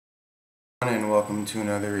And welcome to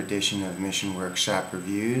another edition of Mission Workshop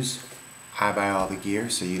Reviews. I buy all the gear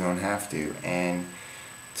so you don't have to, and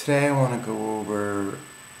today I want to go over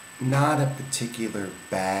not a particular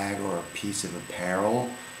bag or a piece of apparel,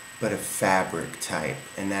 but a fabric type,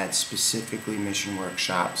 and that's specifically Mission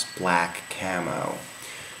Workshop's black camo.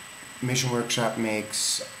 Mission Workshop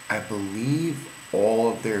makes, I believe,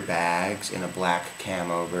 all of their bags in a black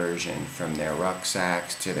camo version, from their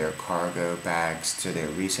rucksacks to their cargo bags to their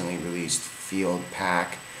recently released field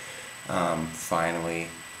pack, finally.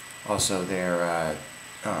 Also their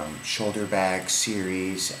shoulder bag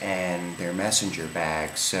series and their messenger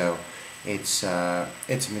bags. So it's a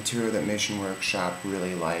material that Mission Workshop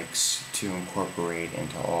really likes to incorporate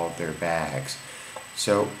into all of their bags.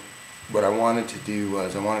 So what I wanted to do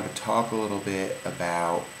was I wanted to talk a little bit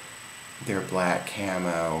about their black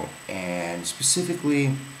camo, and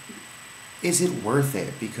specifically, is it worth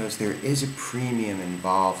it? Because there is a premium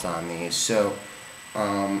involved on these. So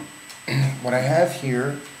what I have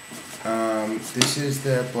here, this is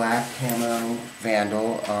the black camo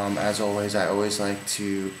Vandal. As always, I always like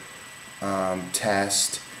to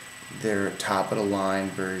test their top of the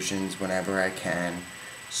line versions whenever I can.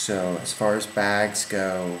 So as far as bags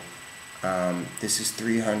go, this is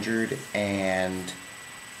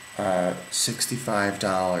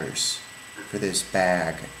 $365 for this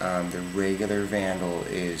bag. The regular Vandal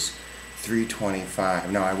is $325.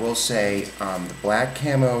 Now I will say the black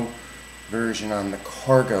camo version on the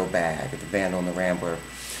cargo bag, the Vandal and the Rambler,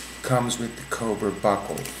 comes with the Cobra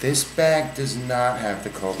buckle. This bag does not have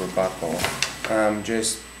the Cobra buckle.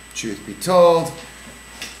 Just truth be told,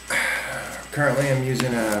 currently I'm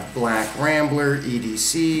using a black Rambler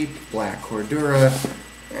EDC, black Cordura.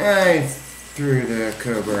 I threw the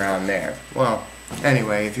Cobra on there. Well,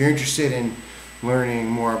 anyway, if you're interested in learning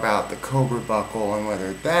more about the Cobra buckle and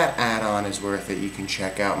whether that add-on is worth it, you can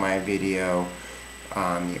check out my video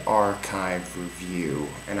on the archive review,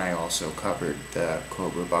 and I also covered the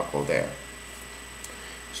Cobra buckle there.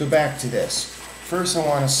 So back to this. First, I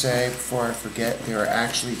want to say, before I forget, there are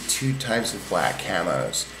actually two types of black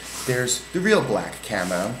camos. There's the real black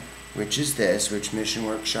camo, which is this, which Mission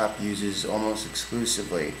Workshop uses almost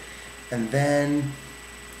exclusively. And then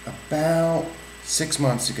about 6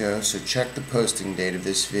 months ago, so check the posting date of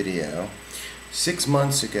this video, 6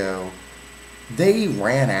 months ago, they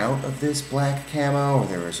ran out of this black camo, or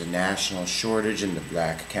there was a national shortage in the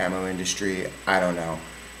black camo industry, I don't know.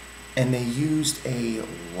 And they used a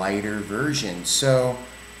lighter version. So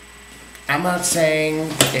I'm not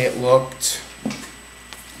saying it looked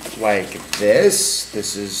like this.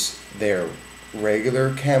 This is their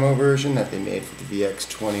regular camo version that they made for the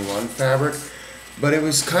VX21 fabric, but it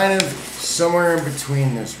was kind of somewhere in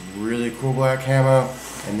between this really cool black camo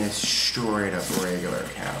and this straight up regular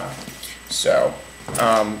camo. So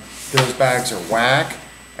those bags are whack.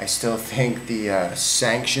 I still think the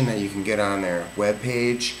sanction that you can get on their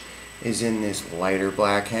webpage is in this lighter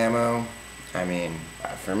black camo. I mean,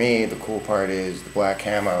 for me, the cool part is the black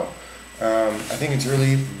camo. I think it's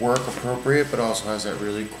really work appropriate, but also has that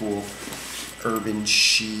really cool urban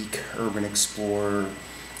chic, urban explorer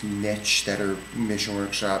niche that our Mission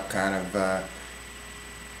Workshop kind of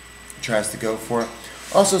tries to go for.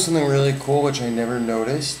 Also, something really cool which I never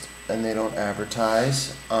noticed, and they don't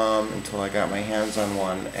advertise until I got my hands on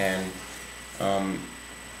one. And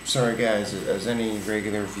sorry guys, as any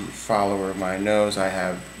regular follower of mine knows, I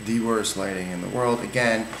have the worst lighting in the world.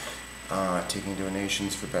 Again, taking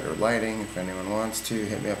donations for better lighting. If anyone wants to,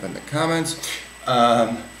 hit me up in the comments.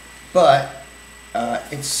 But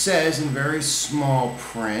it says in very small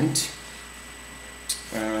print,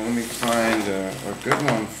 let me find a good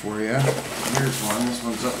one for you. Here's one. This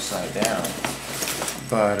one's upside down.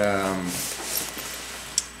 But,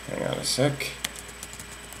 hang on a sec.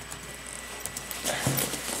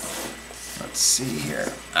 Let's see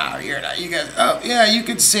here. Oh, you're not, you guys, oh, yeah, you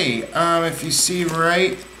can see. If you see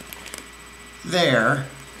right there,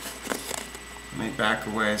 let me back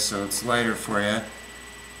away so it's lighter for you.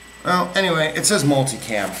 Well, anyway, it says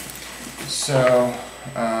multicam. So,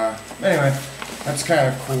 anyway, that's kind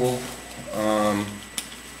of cool.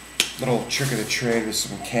 Little trick of the trade with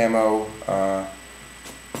some camo.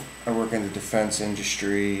 I work in the defense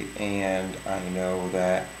industry, and I know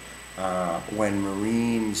that when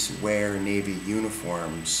Marines wear Navy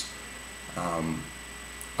uniforms,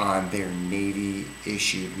 on their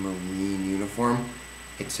Navy-issued Marine uniform,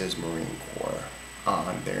 it says Marine Corps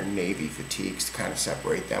on their Navy fatigues to kind of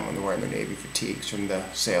separate them when they're wearing their Navy fatigues from the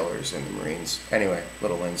sailors and the Marines. Anyway,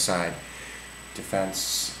 little inside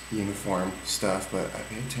defense uniform stuff, but I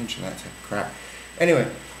pay attention to that type of crap. Anyway,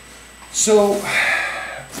 so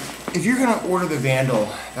if you're going to order the Vandal,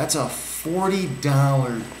 that's a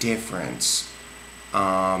 $40 difference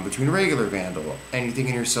between a regular Vandal. And you're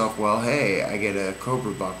thinking to yourself, well, hey, I get a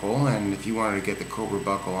Cobra buckle, and if you wanted to get the Cobra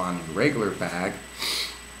buckle on a regular bag,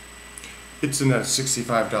 it's a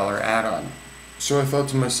 $65 add-on. So I thought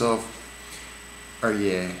to myself, are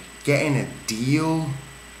you getting a deal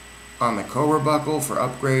on the Cobra buckle for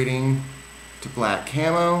upgrading to black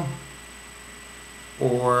camo?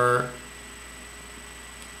 Or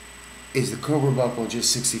is the Cobra buckle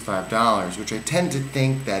just $65, which I tend to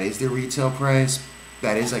think that is the retail price.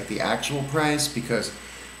 That is like the actual price, because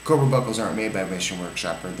Cobra buckles aren't made by Mission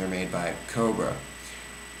Workshop, or they're made by Cobra.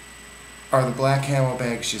 Are the black camo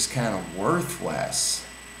bags just kind of worth less?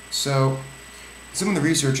 So some of the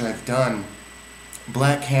research I've done,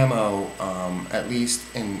 black camo, at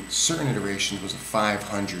least in certain iterations, was a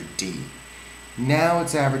 500D. Now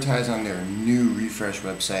it's advertised on their new refresh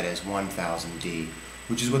website as 1000D,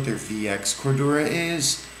 which is what their VX Cordura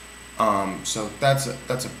is. So that's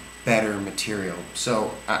a better material.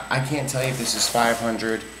 So I can't tell you if this is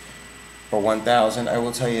 500 or 1000. I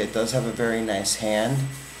will tell you it does have a very nice hand.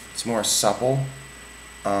 It's more supple,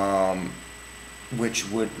 which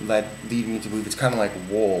would lead me to believe it's kind of like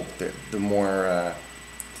wool. The more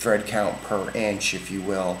thread count per inch, if you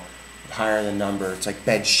will, higher the number. It's like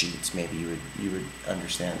bed sheets. Maybe you would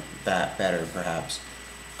understand that better, perhaps.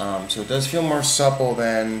 So it does feel more supple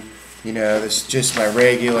than, you know, this just my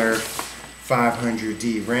regular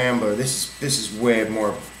 500D Rambler. This is way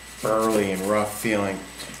more burly and rough feeling.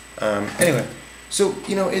 Anyway, so,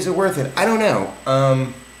 you know, is it worth it? I don't know.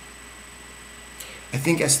 I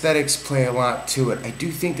think aesthetics play a lot to it. I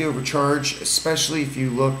do think they overcharge, especially if you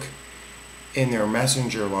look in their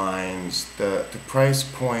messenger lines. The price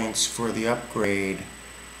points for the upgrade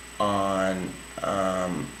on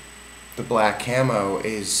the black camo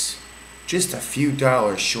is just a few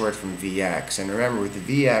dollars short from VX. And remember, with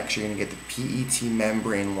the VX, you're going to get the PET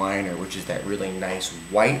membrane liner, which is that really nice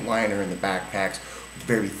white liner in the backpacks, with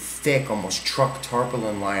very thick, almost truck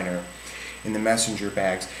tarpaulin liner in the messenger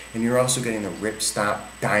bags. And you're also getting the ripstop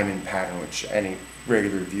diamond pattern, which any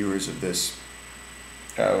regular viewers of this,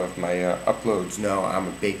 of my uploads, know I'm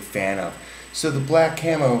a big fan of. So the black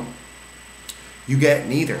camo, you get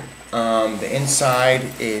neither. The inside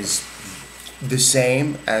is the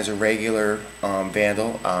same as a regular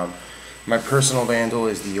Vandal. My personal Vandal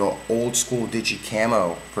is the old school Digi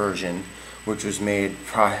Camo version, which was made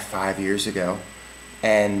probably 5 years ago.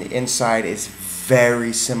 And the inside is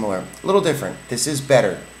very similar. A little different. This is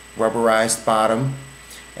better. Rubberized bottom,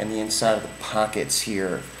 and the inside of the pockets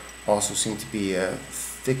here also seem to be a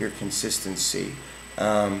thicker consistency.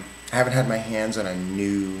 I haven't had my hands on a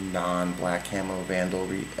new non-black camo Vandal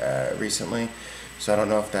recently, so I don't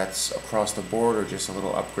know if that's across the board or just a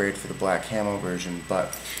little upgrade for the black camo version.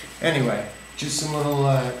 But anyway, just some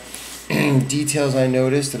little details I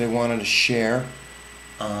noticed that I wanted to share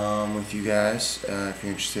with you guys, if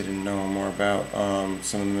you're interested in knowing more about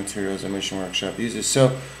some of the materials that Mission Workshop uses.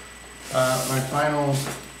 So my final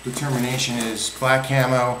determination is black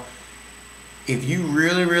camo. If you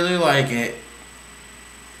really, really like it,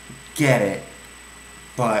 get it.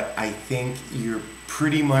 But I think you're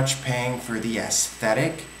pretty much paying for the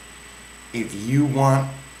aesthetic. If you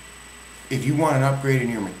want an upgrade in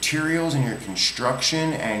your materials and your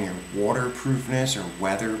construction and your waterproofness or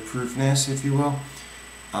weatherproofness, if you will,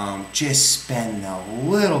 just spend a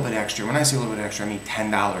little bit extra. When I say a little bit extra, I mean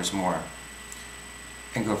 $10 more,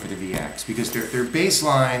 and go for the VX, because their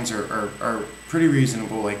baselines are pretty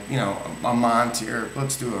reasonable. Like, you know, a Monty, or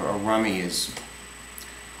let's do a Rummy, is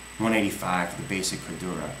 $185 for the basic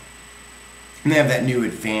Cordura. And they have that new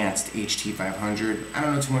advanced HT500. I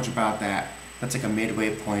don't know too much about that. That's like a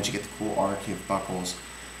midway point. You get the cool archive buckles.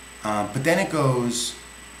 But then it goes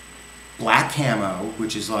black camo,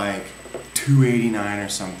 which is like $289 or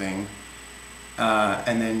something.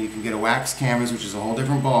 And then you can get a wax canvas, which is a whole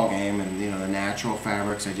different ball game. And, you know, the natural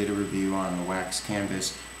fabrics, I did a review on a wax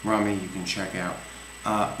canvas Rummy you can check out.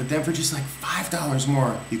 But then for just like $5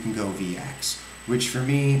 more, you can go VX, which for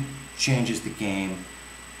me changes the game.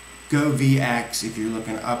 Go VX if you're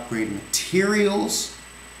looking to upgrade materials.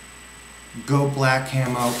 Go black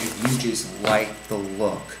camo if you just like the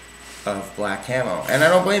look of black camo. And I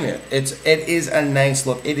don't blame you. It is a nice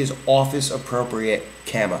look. It is office appropriate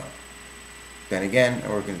camo. Then again, I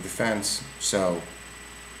work in defense, so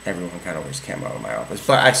everyone kind of wears camo in my office.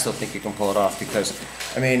 But I still think you can pull it off, because,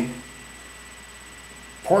 I mean,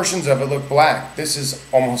 portions of it look black. This is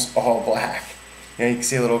almost all black. You know, you can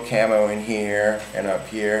see a little camo in here and up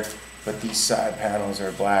here, but these side panels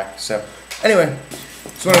are black. So anyway,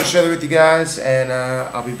 just wanted to share that with you guys, and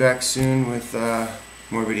I'll be back soon with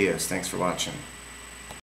more videos. Thanks for watching.